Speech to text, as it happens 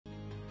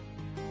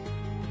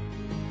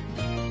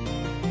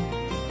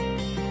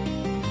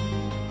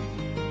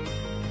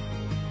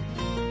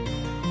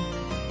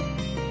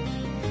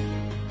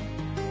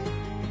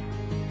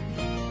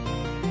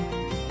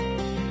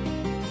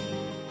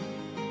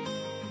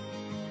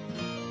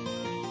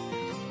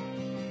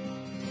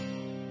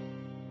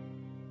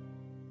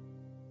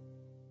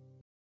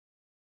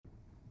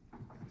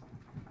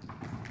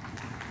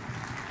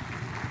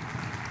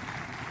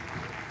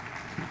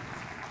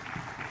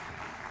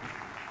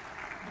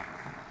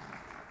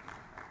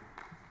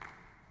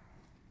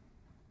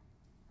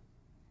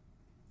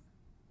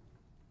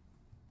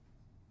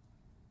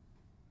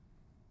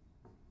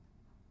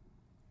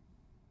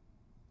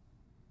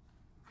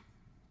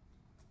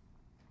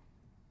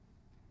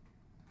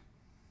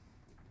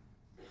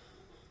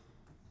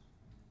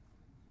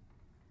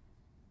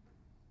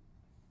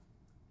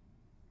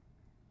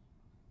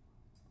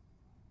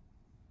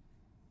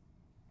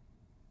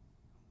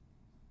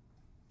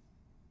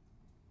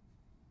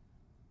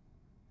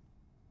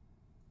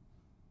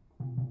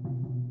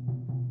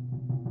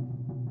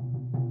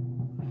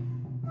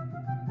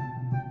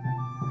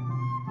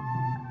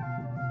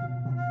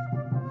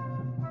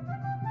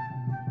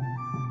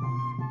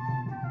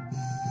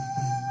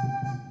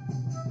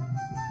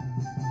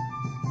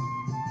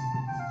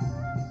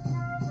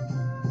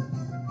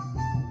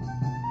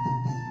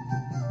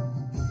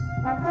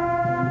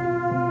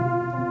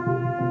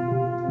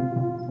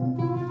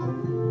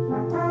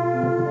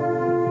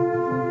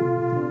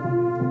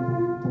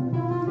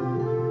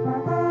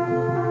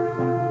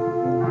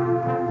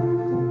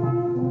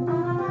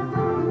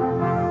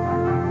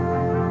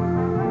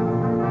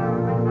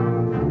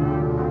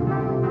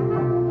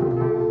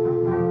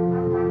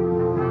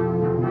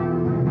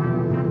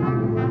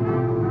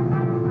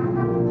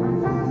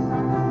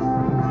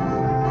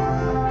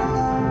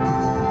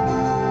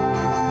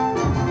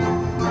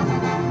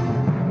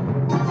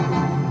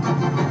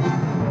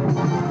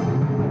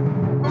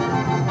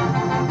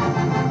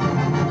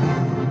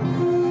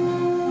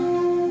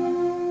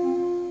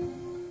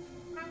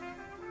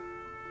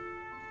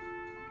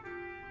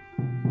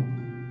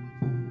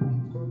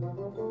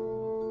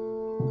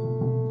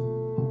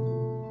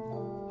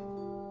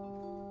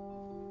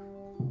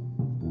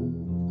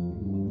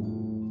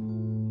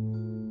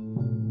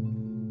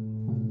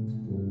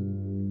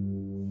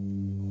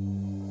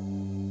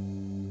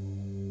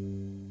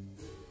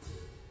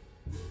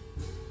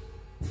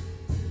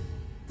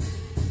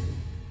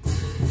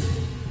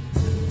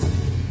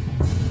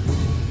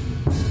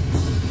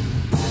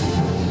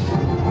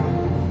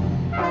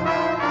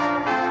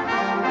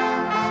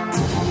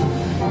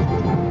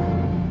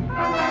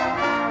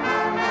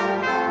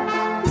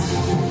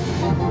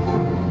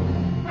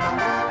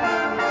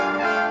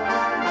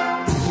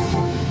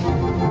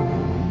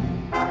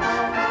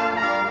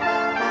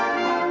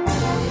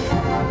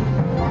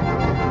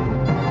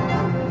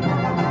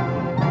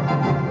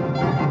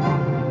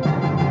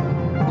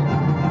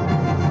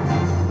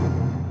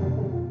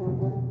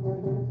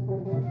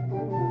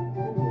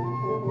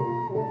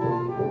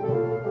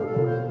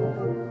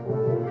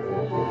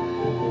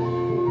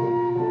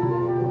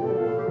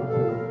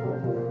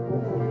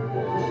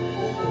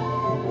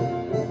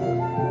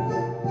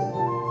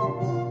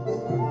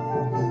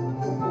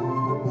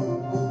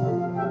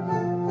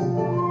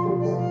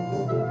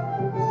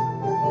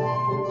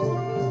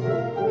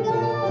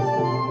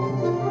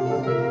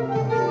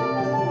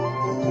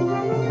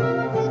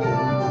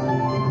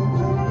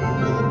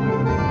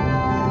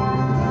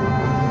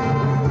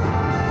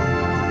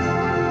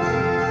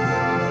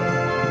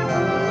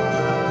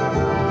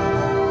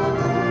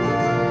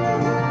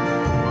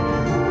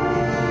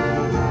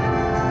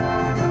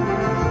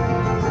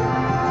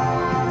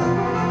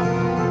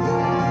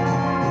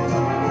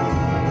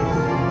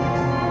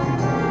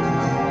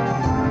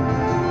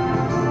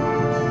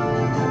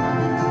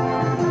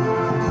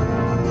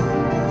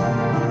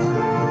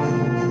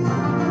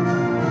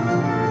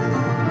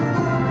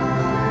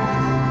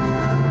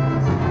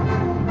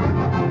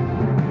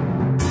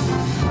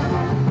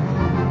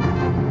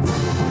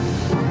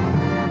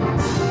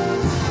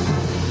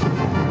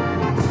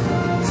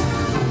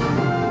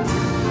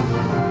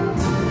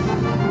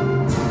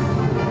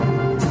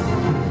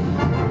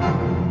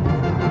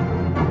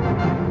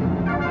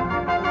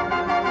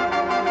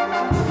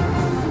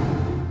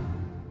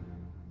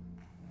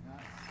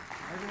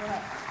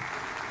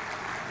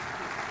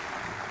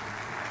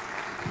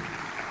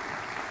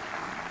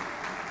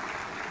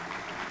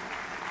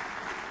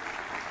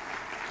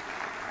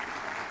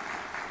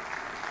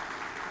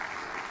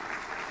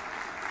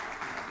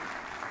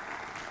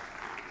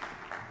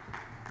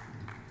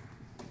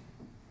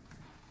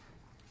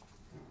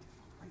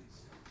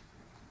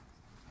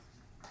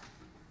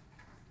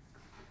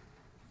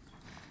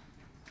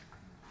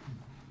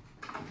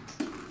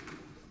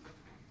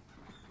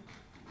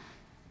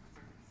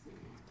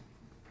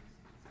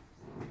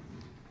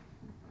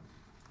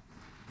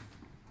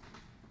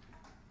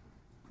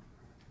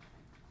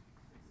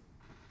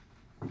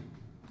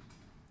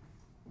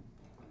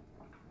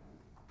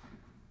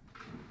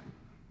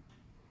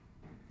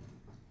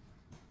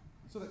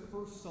So that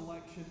first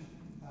selection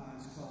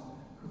is called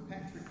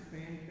Kirkpatrick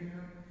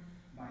Fanfare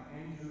by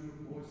Andrew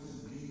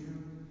Boysen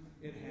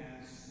Jr. It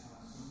has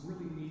some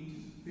really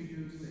neat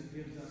figures that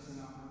gives us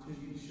an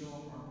opportunity to show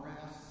off our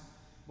brass,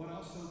 but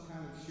also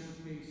kind of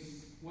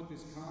showcase what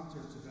this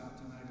concert's about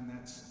tonight, and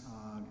that's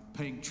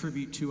paying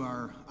tribute to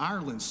our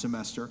Ireland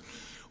semester.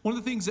 One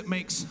of the things that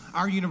makes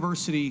our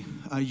university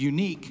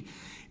unique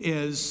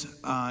is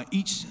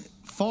each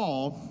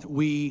fall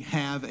we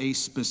have a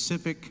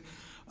specific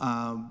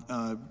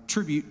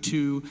tribute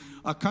to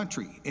a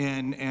country,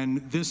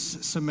 and this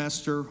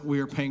semester we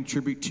are paying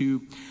tribute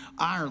to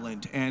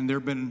Ireland, and there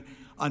have been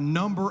a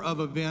number of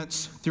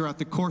events throughout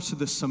the course of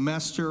the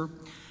semester,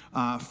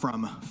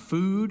 from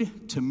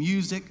food to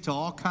music to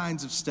all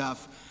kinds of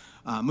stuff,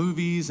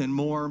 movies and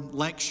more,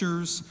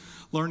 lectures,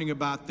 learning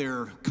about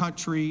their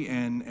country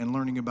and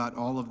learning about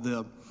all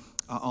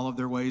of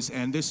their ways.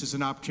 And this is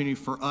an opportunity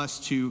for us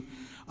to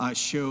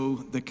show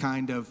the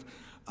kind of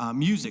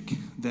music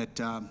that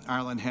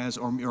Ireland has,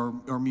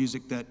 or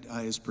music that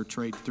is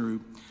portrayed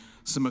through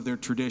some of their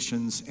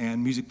traditions,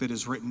 and music that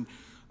is written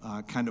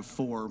kind of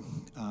for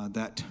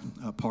that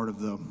part of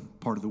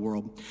the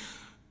world.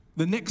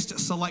 The next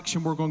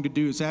selection we're going to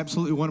do is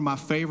absolutely one of my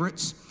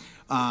favorites.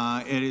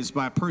 It is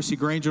by Percy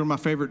Grainger, one of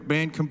my favorite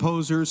band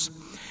composers,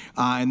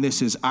 and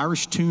this is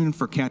Irish Tune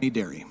for County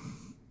Derry.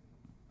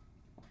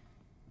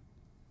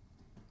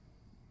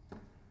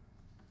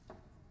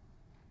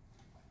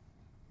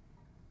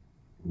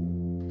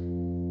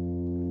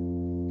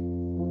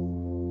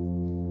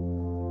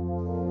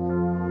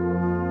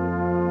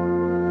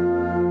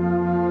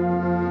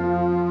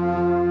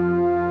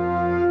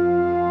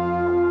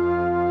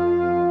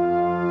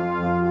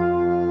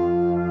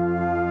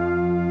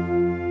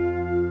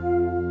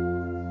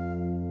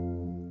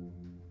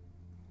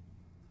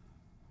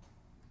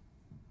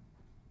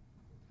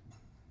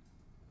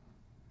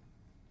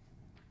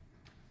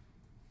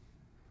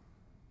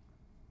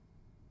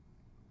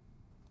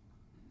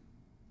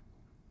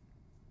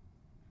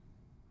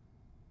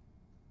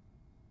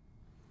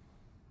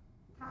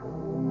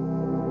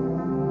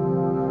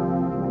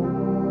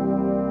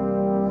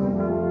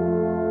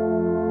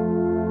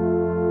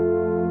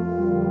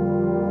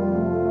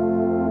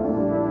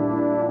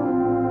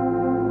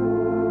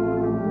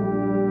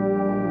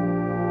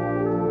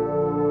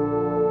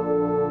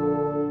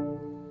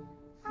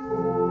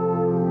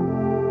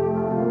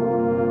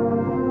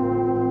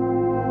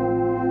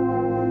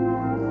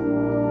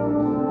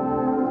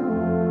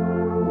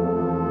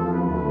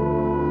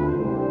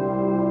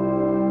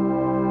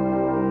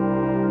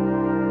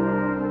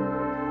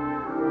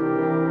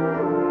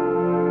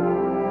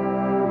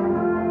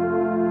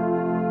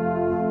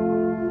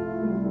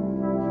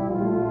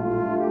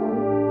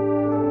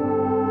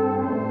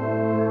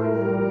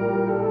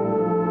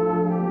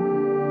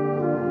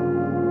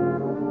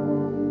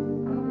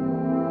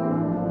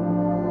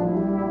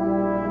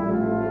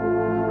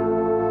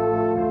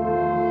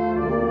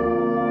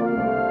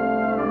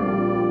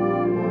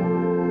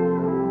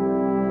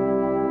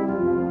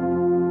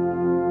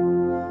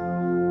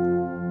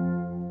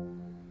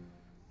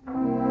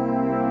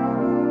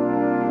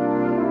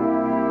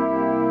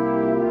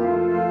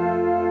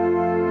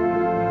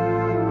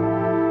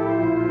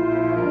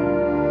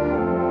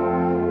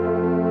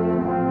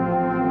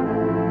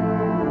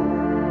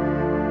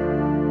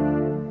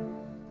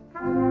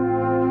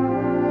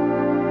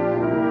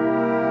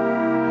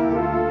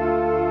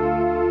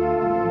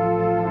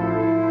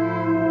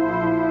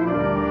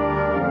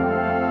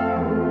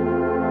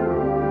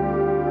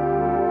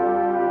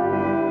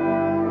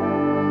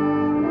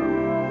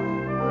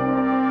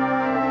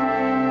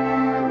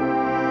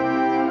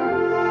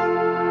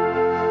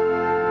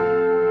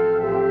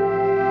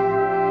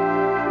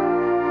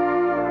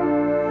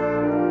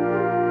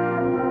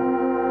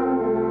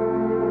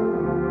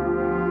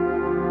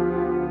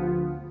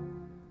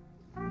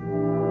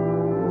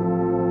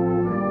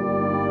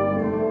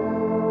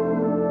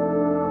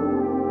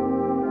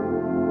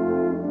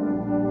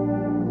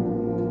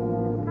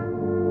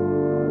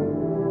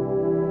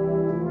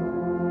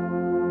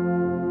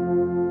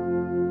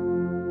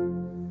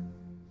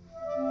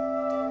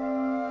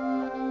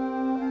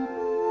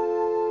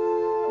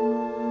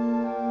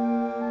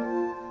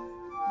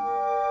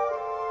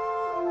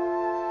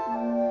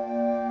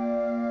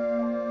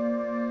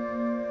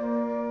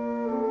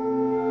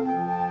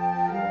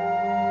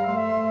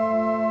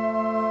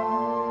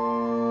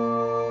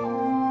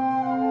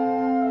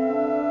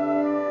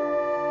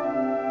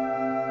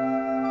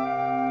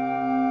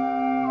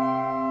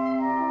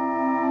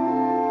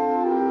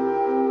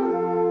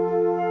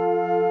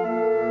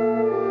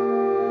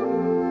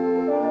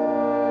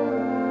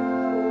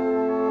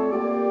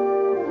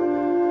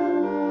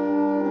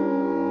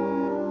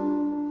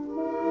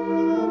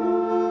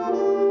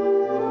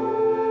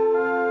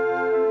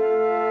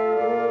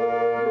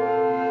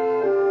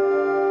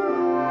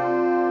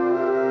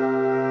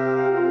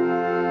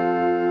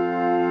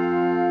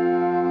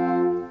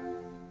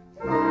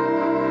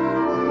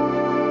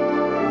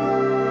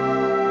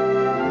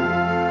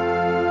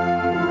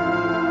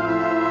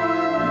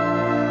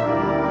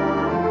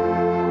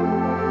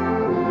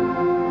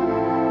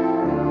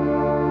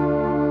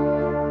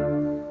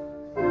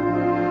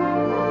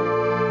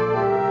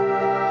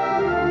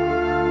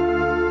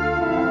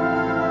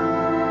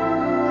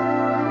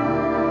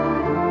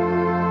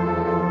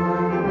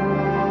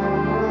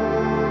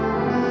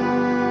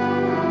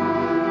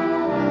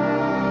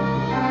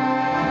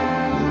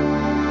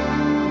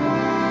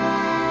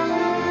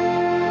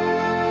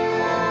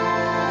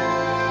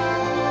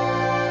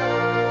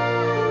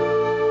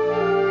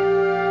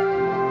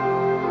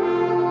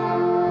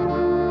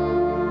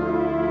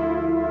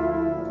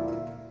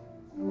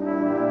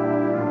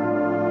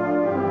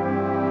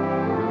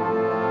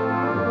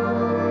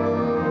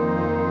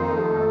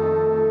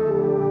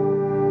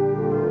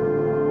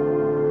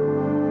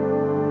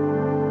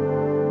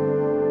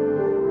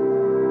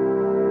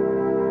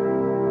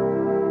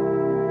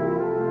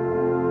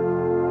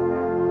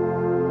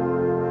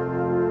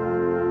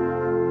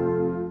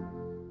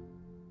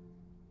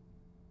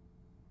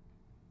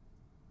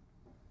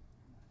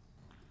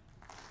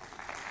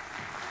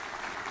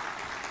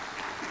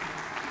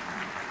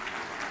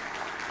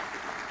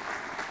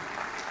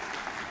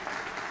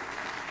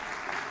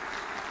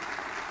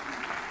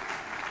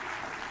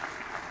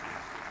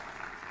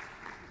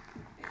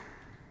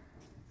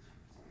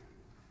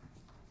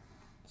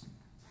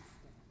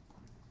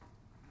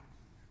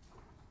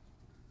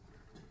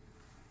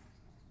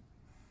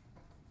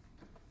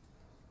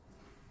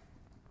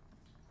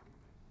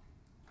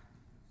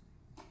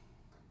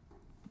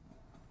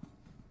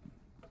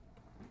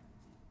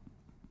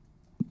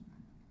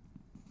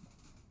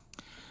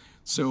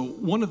 So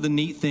one of the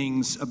neat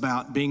things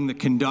about being the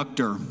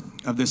conductor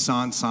of this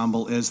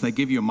ensemble is they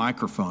give you a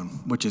microphone,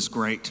 which is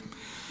great,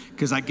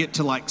 because I get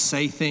to like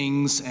say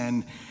things,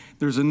 and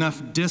there's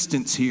enough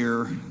distance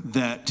here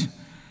that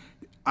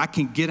I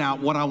can get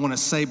out what I want to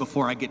say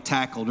before I get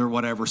tackled or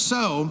whatever.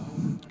 So,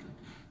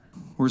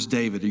 where's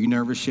David? Are you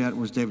nervous yet?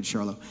 Where's David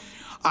Charlo?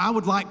 I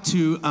would like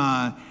to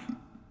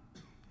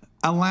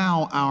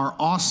allow our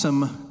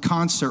awesome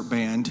concert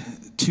band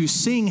to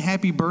sing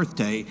happy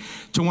birthday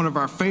to one of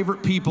our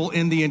favorite people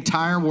in the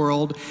entire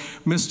world,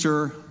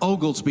 Mr.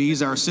 Oglesby.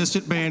 He's our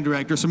assistant band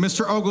director. So,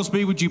 Mr.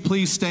 Oglesby, would you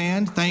please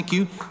stand? Thank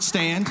you.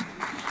 Stand.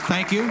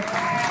 Thank you.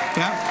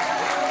 Yeah.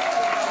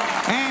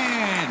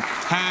 And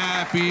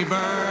happy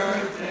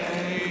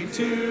birthday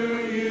to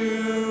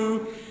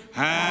you.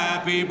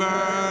 Happy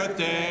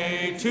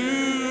birthday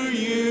to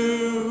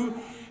you.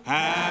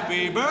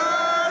 Happy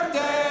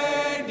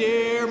birthday,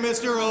 dear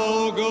Mr.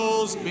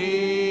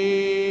 Oglesby.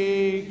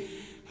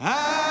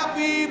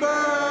 Happy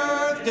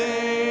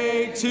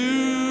birthday to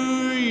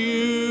you.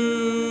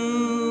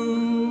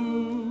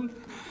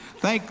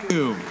 Thank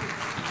you.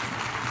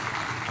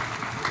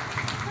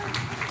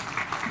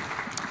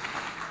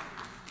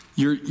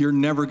 You're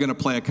never going to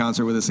play a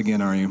concert with us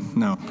again, are you?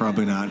 No,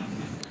 probably not.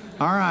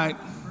 All right.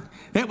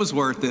 It was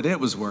worth it. It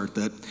was worth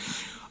it.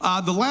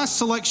 The last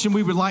selection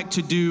we would like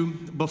to do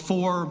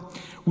before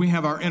we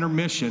have our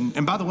intermission,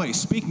 and by the way,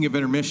 speaking of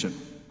intermission,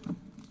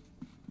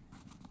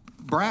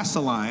 Brass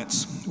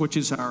Alliance, which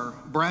is our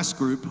brass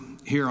group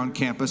here on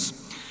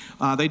campus,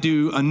 they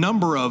do a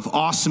number of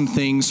awesome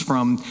things,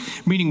 from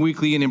meeting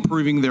weekly and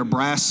improving their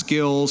brass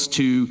skills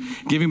to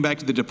giving back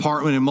to the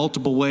department in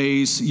multiple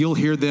ways. You'll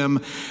hear them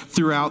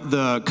throughout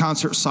the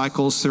concert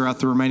cycles,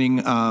 throughout the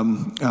remaining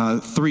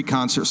 3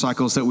 concert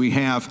cycles that we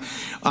have.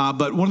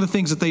 But one of the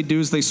things that they do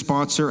is they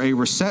sponsor a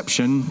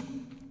reception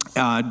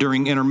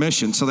during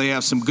intermission. So they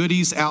have some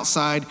goodies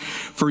outside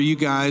for you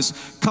guys.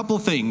 Couple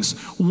things.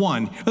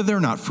 One, they're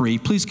not free.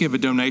 Please give a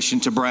donation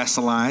to Brass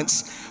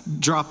Alliance.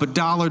 Drop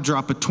 $1,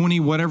 drop a 20,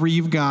 whatever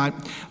you've got.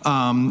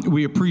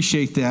 We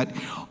appreciate that.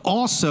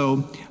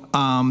 Also,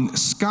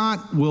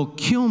 Scott will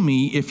kill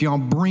me if y'all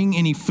bring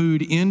any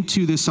food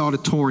into this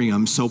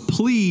auditorium. So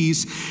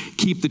please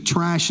keep the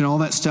trash and all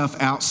that stuff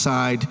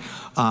outside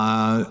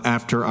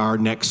after our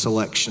next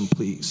selection,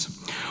 please.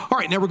 All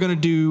right, now we're going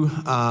to do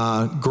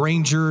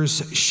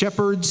Grainger's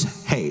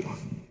Shepherd's Hay.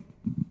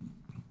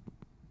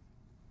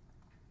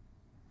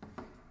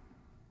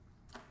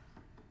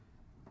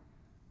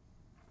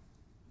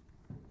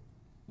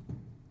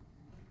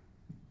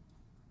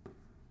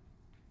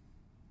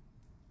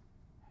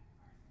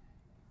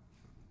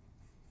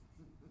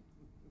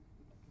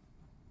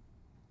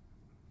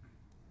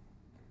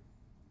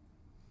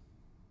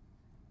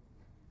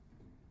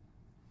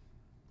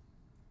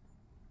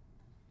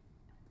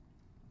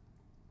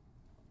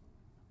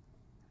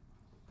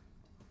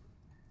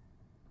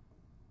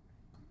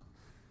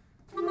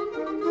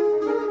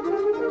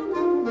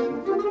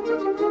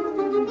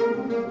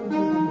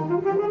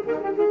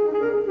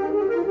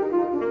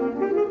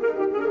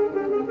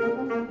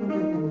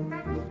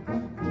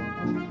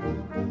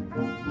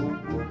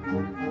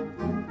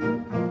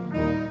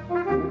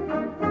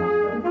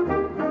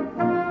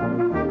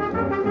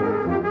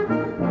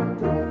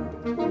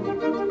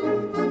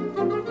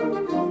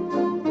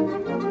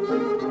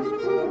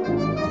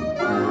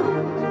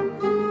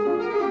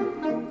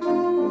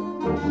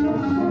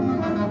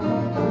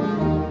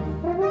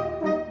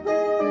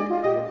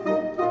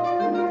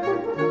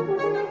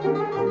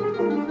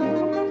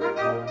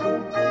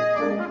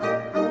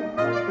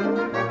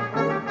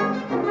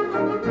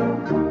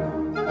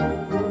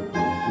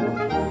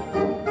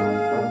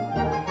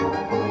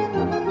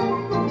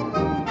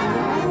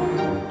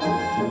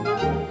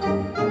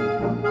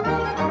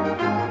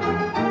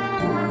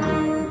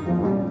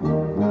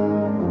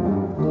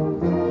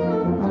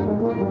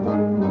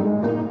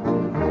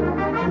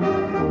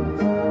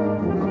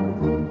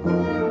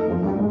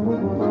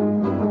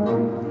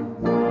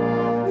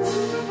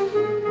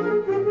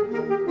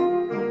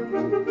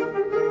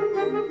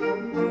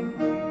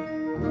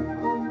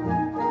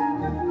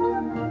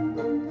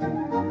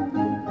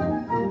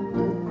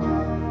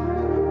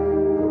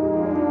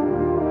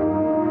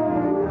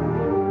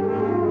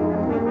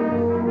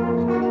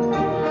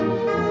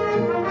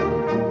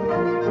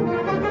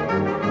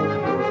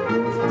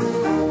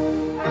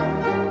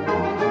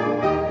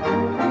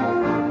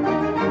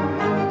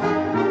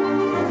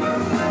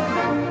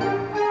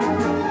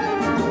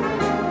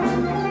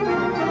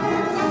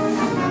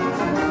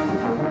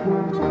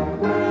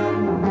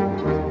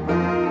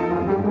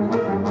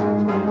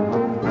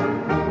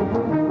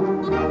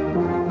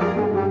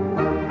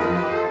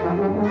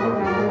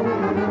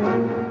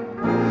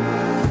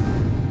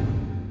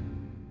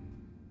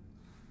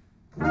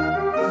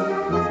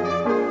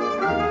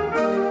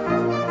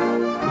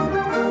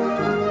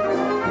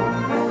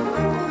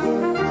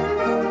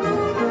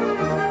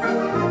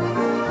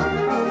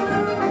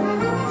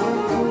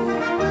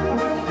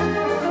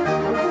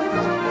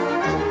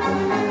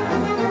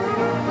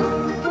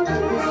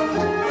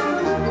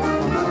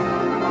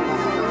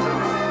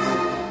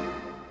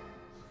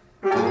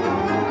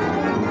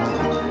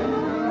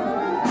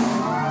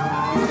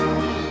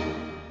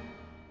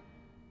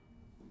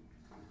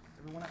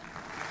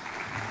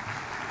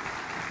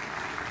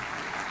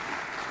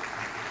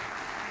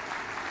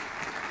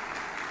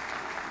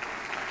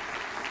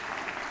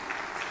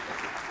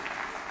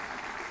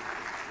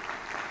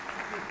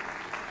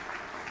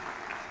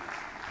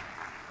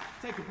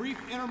 Take a brief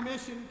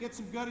intermission, get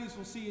some goodies.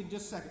 We'll see you in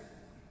just a second.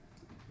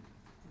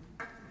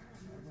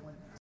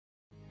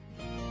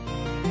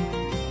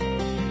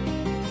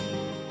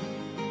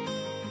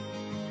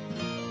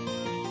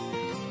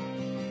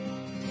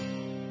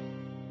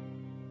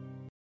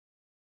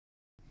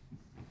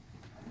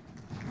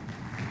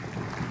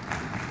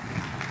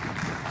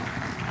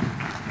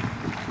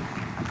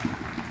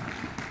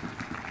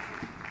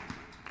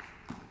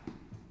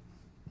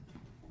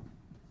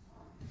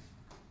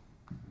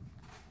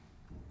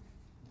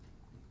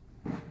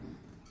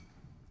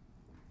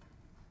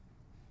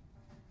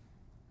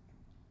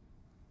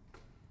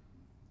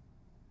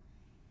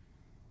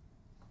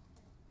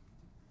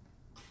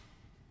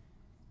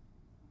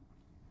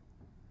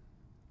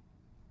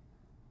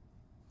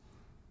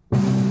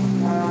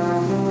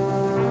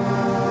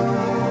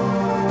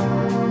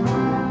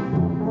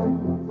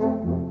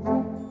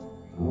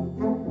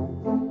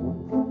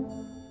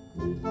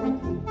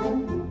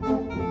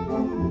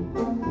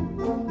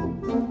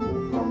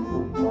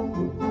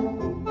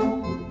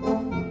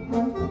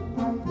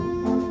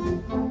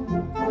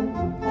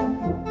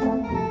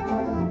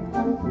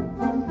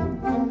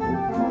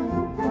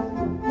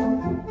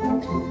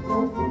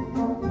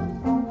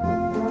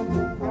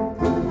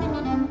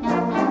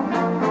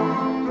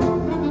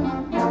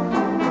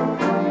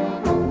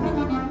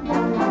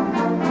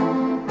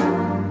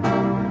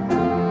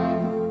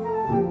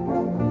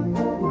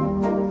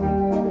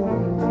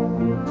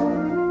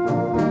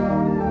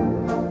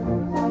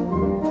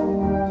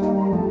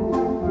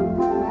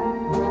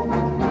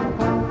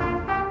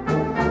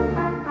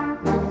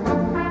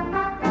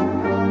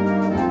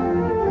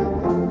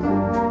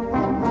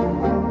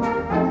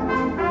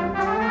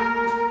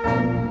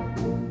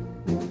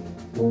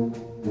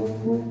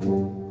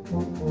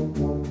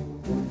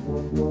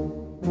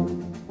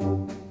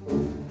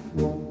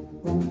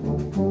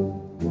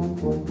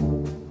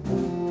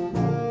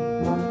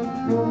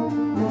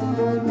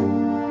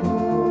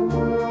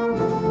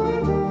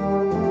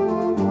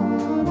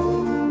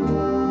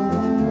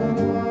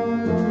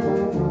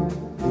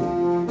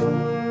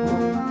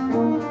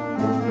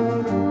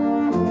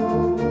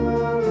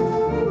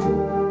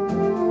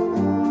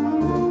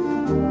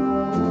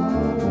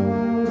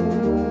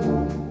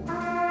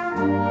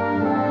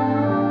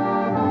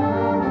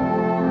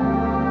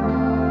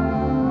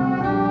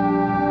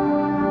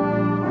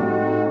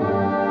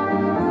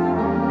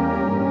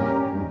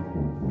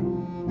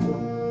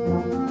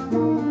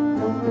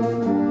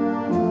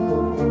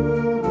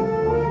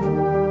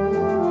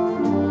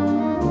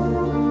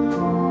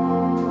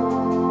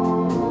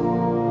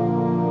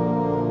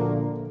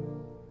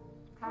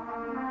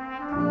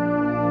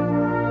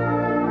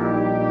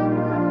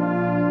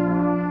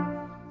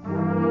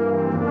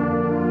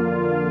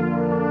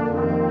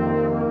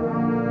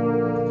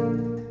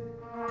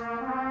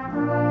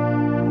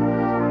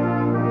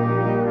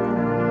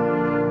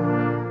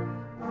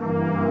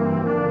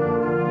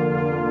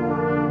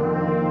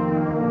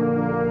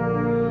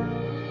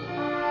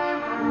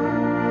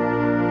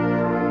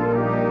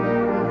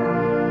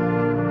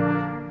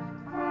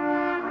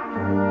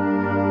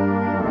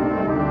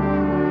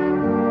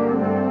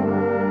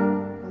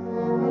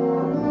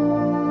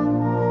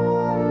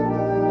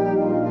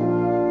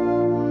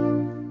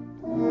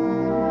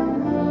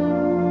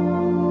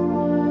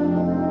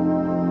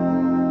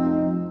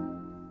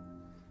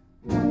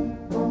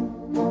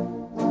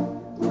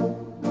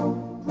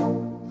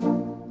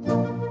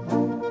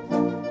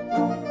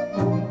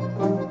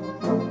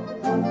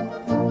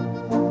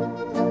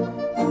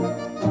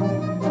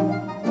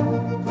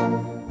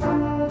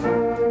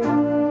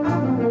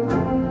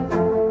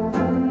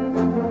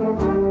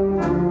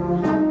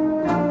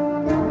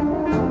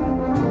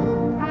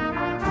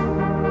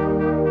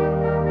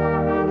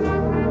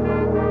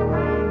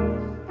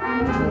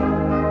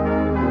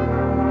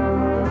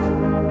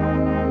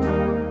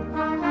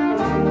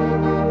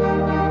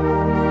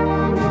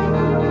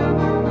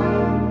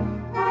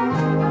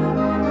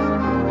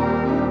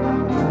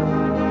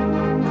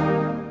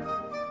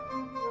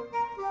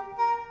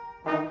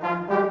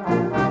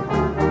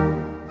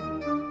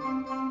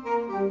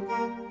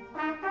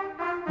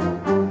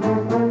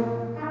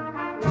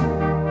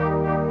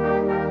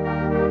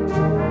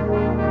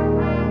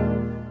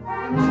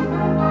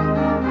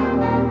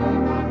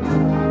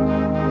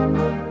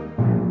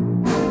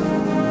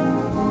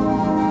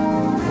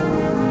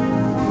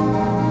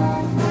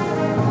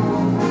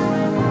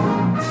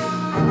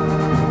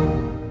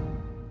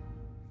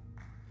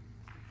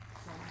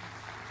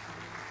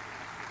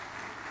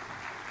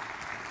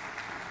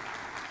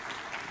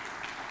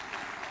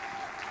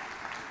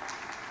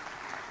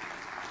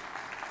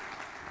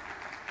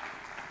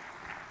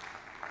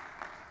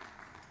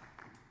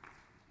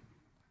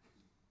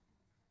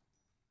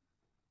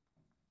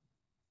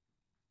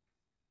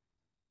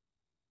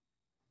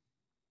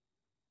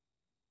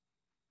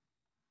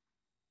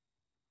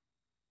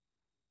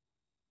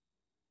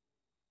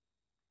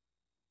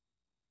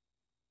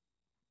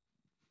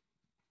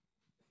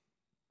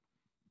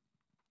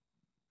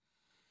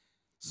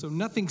 So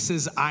nothing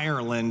says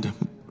Ireland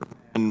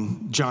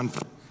and John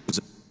Philip Souse.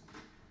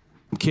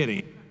 I'm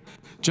kidding.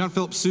 John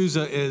Philip Souse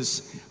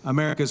is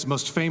America's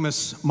most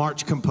famous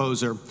march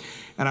composer,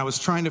 and I was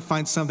trying to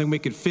find something we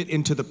could fit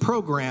into the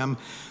program.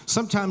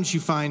 Sometimes you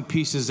find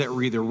pieces that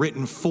were either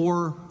written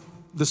for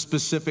the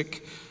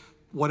specific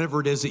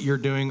whatever it is that you're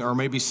doing, or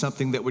maybe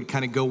something that would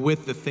kind of go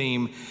with the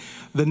theme.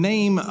 The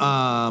name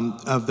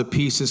of the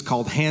piece is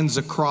called Hands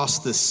Across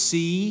the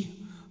Sea,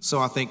 so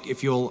I think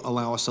if you'll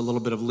allow us a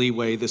little bit of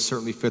leeway, this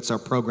certainly fits our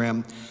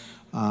program.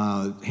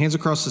 Hands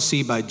Across the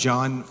Sea by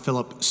John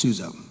Philip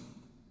Souse.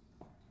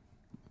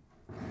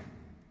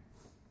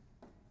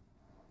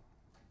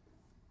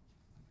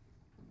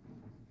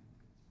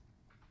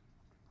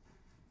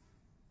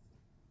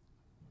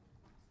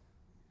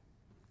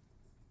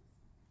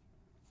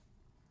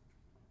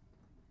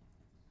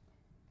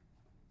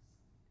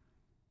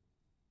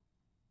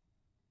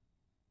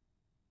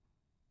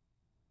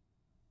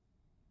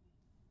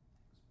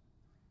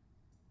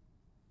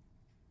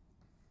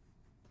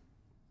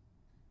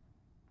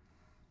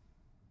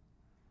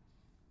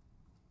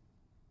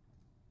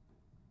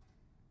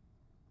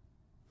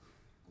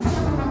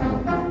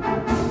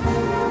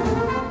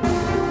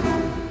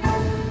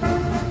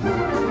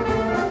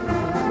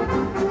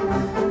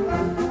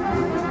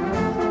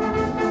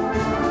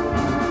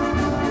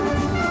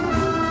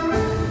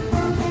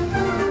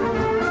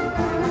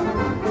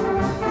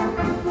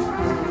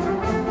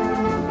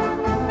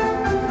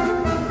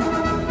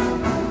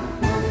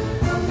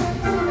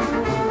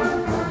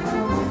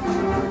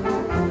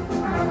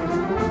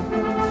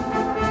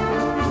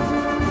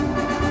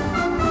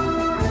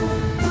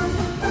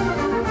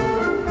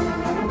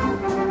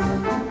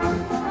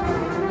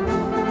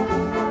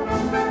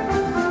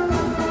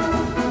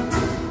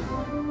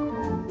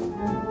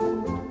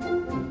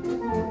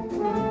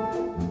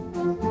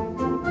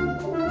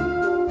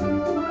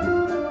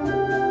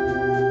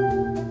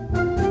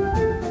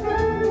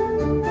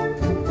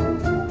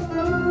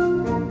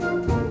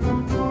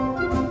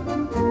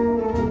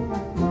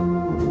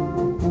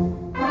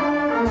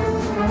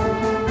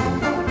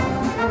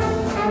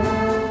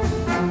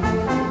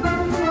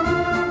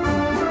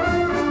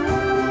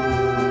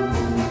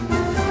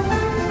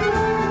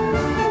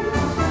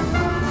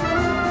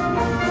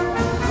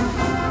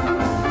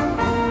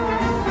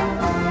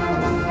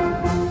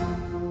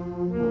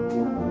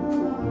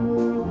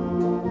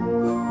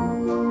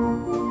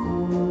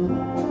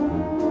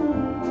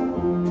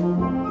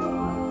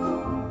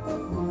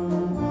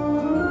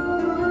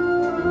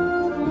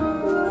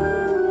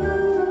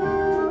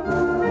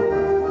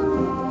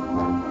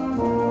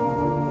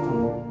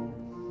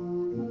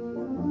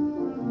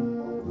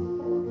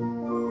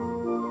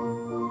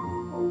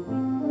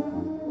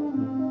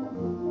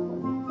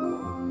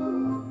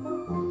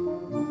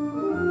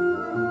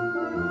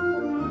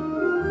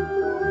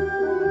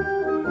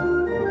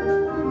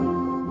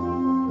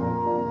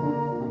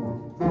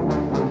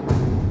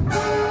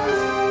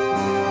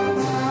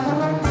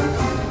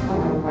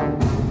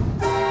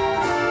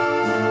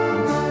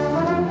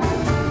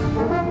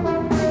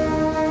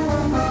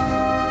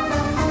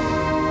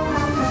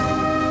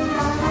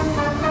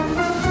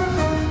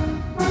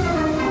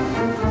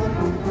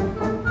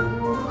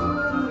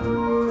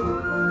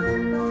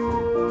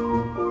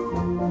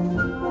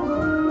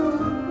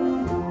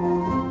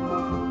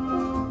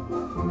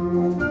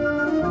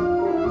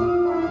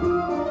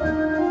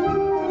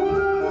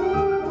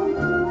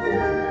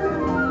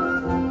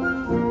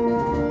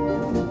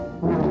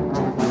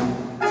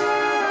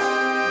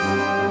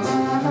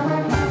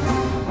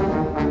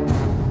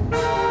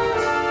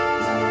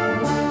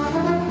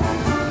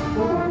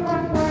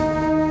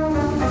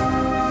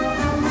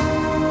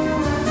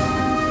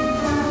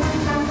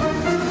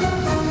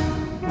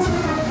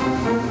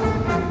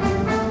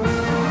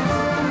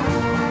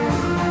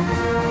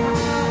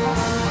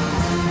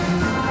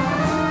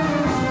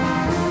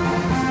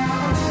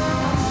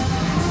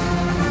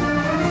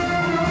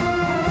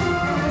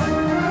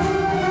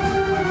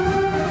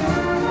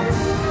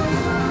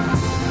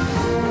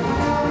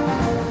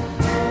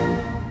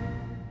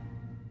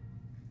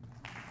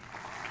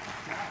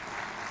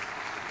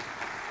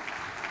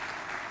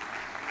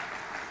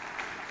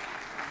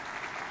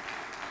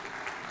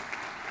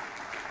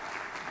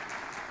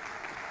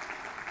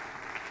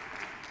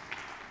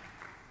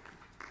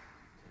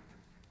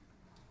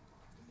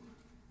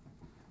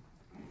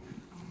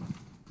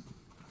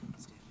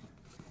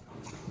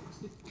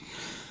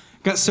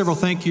 Got several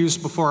thank yous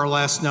before our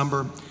last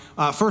number.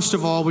 First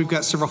of all, we've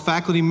got several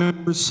faculty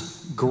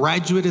members,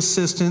 graduate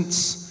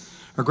assistants,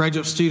 or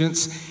graduate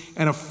students,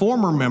 and a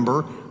former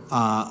member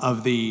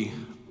of the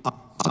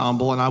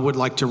ensemble, and I would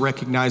like to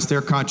recognize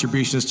their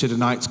contributions to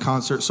tonight's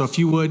concert. So if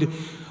you would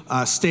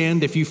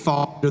stand if you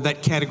fall under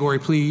that category,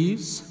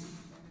 please.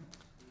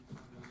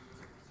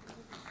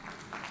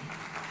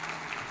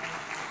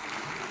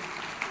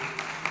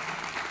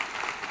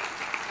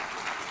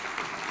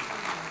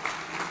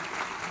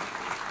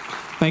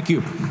 Thank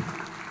you.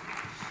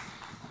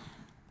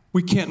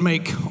 We can't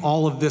make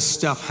all of this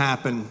stuff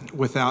happen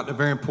without a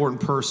very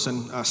important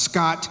person.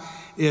 Scott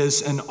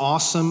is an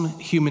awesome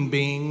human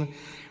being.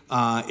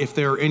 If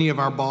there are any of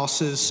our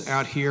bosses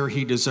out here,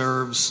 he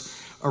deserves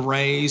a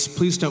raise.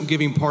 Please don't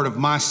give him part of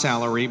my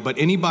salary, but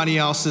anybody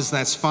else's,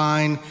 that's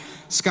fine.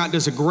 Scott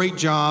does a great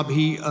job.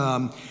 He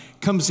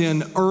comes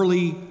in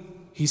early.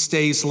 He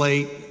stays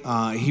late.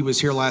 He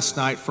was here last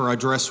night for our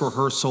dress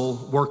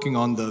rehearsal, working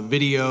on the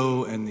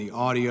video and the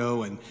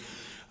audio and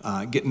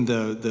getting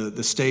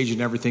the stage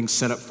and everything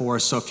set up for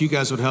us. So if you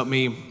guys would help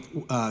me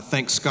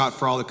thank Scott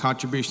for all the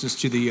contributions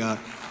to the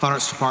Fine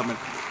Arts Department.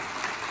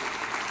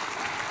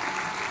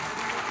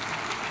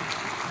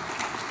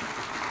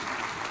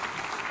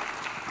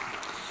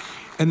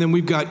 And then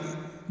we've got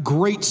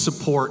great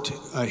support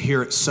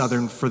here at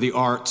Southern for the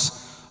arts.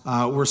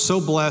 We're so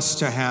blessed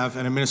to have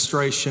an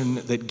administration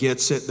that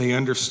gets it. They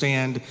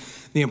understand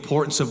the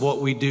importance of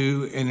what we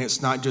do, and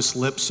it's not just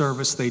lip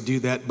service. They do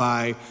that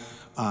by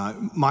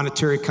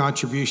monetary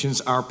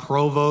contributions. Our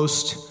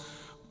provost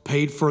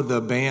paid for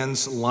the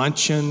band's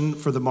luncheon,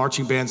 for the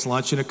marching band's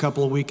luncheon a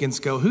couple of weekends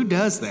ago. Who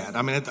does that?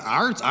 I mean,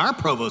 our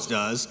provost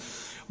does.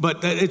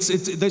 But that's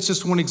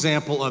just one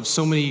example of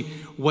so many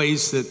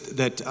ways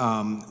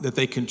that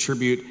they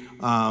contribute.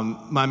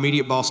 My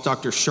immediate boss,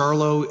 Dr.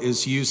 Charlo,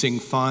 is using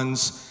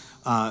funds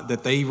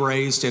that they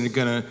raised and are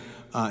going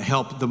to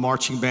help the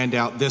marching band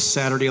out this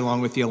Saturday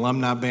along with the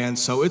alumni band.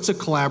 So it's a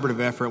collaborative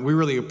effort. We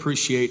really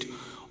appreciate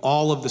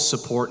all of the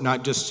support,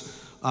 not just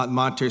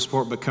monetary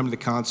support, but coming to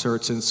the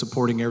concerts and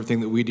supporting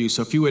everything that we do.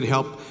 So if you would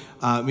help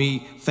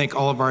me thank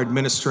all of our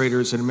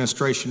administrators and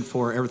administration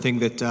for everything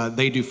that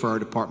they do for our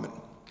department.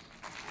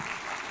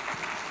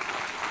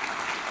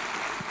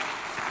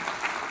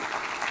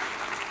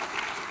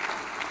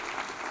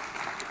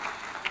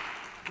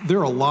 There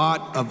are a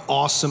lot of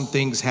awesome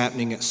things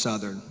happening at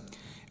Southern,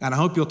 and I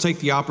hope you'll take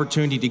the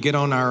opportunity to get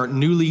on our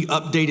newly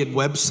updated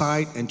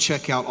website and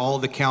check out all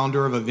the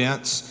calendar of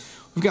events.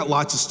 We've got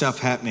lots of stuff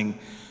happening.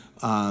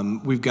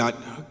 We've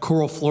got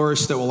Choral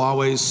Flourish that will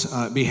always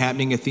be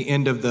happening at the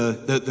end of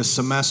the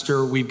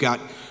semester. We've got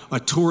a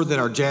tour that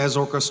our jazz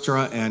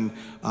orchestra and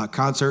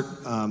concert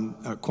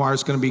choir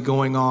is going to be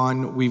going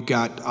on. We've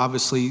got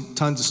obviously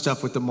tons of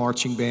stuff with the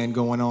marching band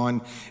going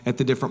on at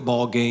the different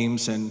ball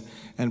games and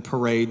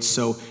parades.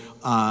 So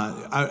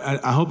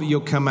I hope that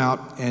you'll come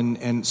out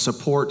and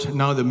support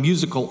not only the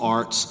musical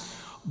arts,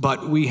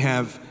 but we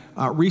have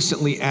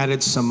recently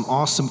added some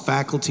awesome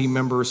faculty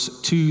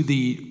members to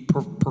the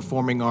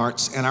performing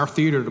arts, and our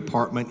theater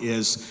department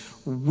is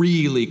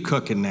really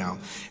cooking now.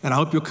 And I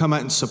hope you'll come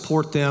out and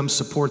support them,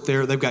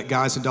 they've got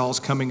Guys and Dolls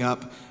coming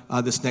up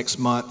this next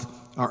month,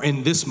 or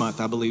in this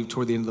month, I believe,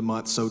 toward the end of the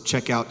month. So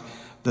check out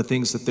the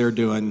things that they're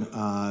doing.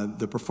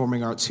 The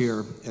performing arts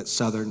here at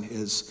Southern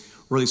is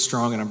really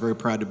strong, and I'm very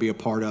proud to be a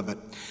part of it.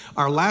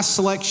 Our last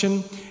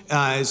selection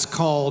is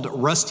called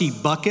Rusty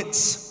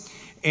Buckets,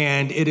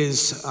 and it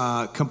is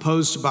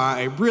composed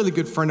by a really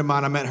good friend of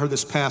mine. I met her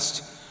this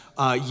past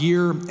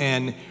year,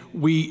 and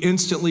we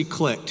instantly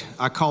clicked.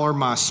 I call her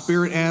my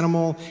spirit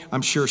animal.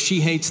 I'm sure she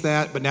hates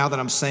that, but now that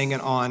I'm saying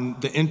it on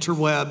the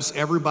interwebs,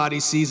 everybody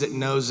sees it and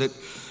knows it.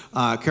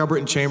 Carol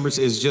Brittin Chambers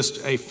is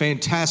just a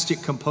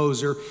fantastic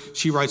composer.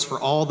 She writes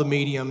for all the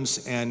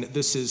mediums, and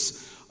this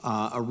is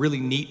a really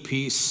neat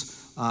piece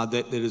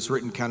that is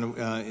written kind of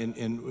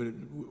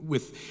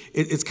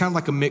it's kind of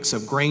like a mix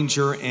of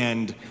Grainger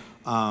and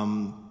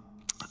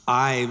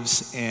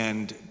Ives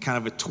and kind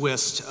of a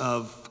twist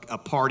of a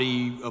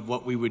party of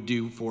what we would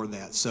do for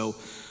that. So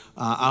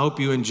I hope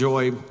you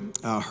enjoy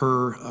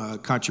her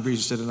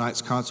contributions to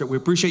tonight's concert. We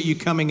appreciate you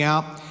coming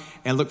out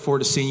and look forward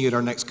to seeing you at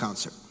our next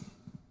concert.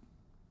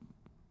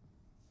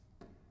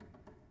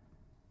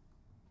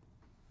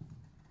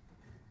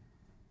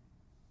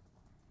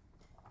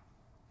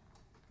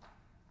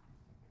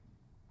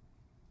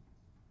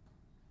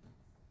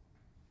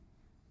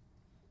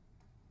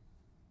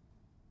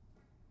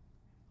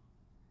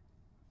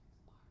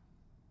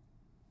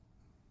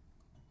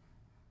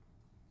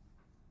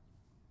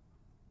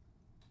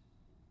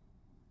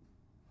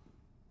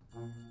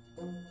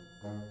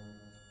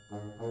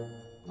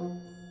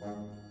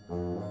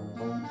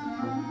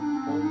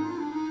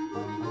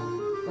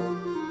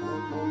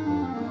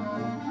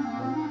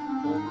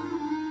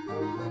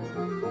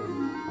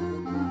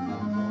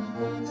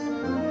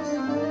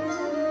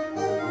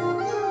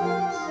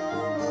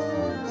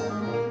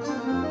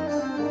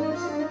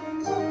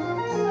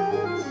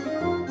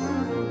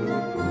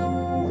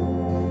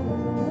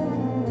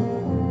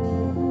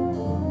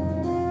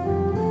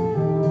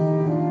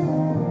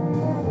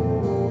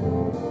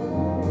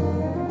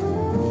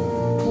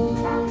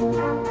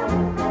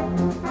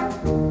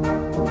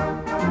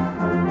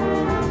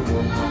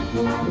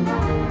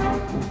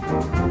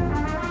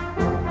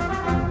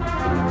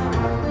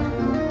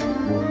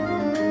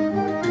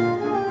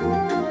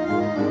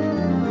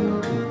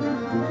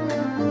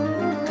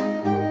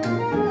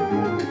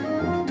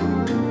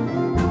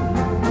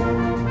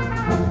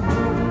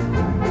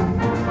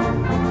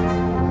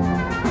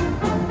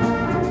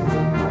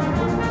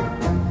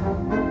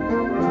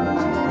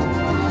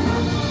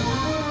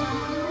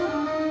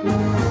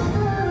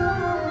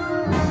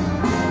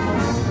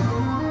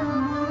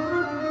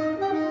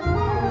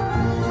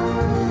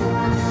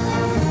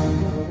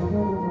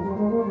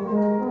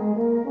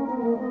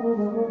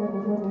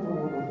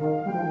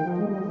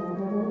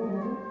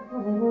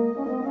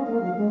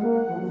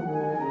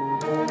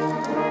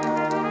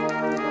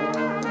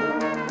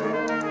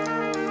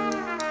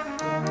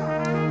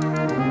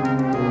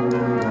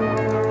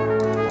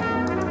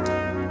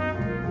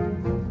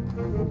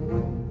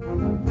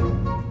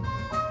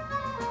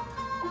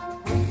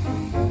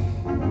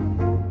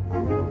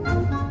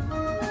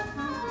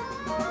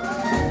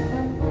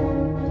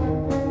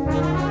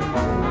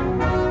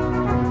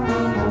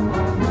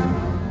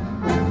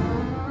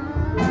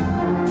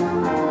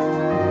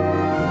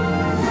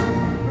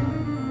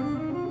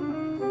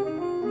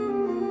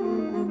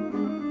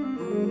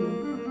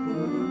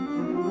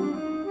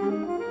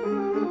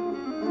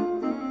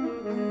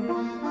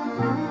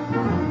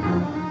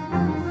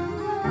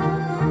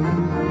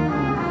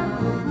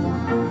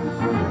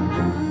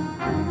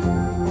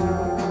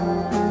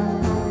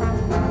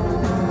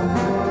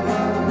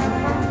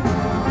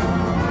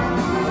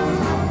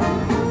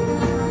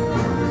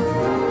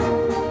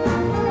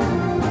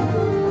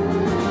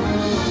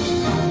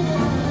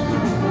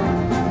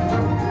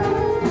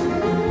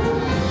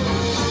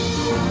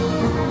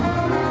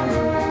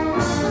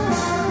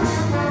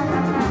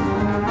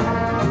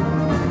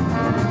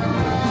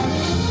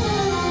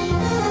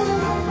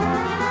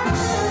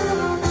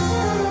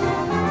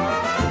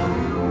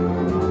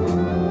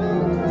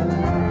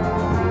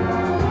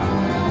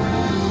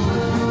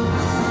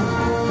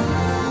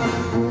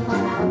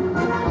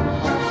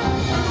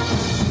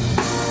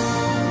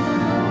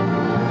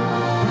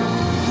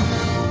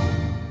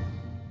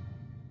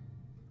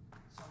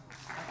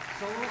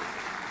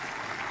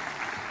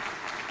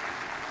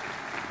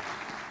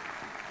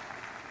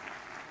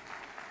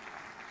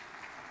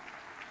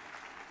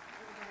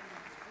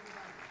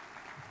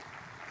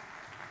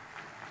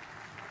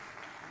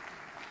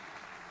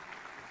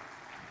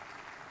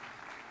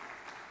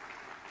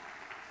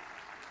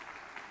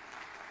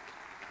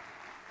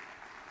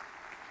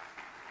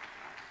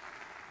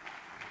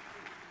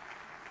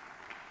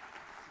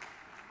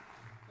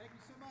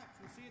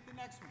 See you at the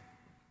next one.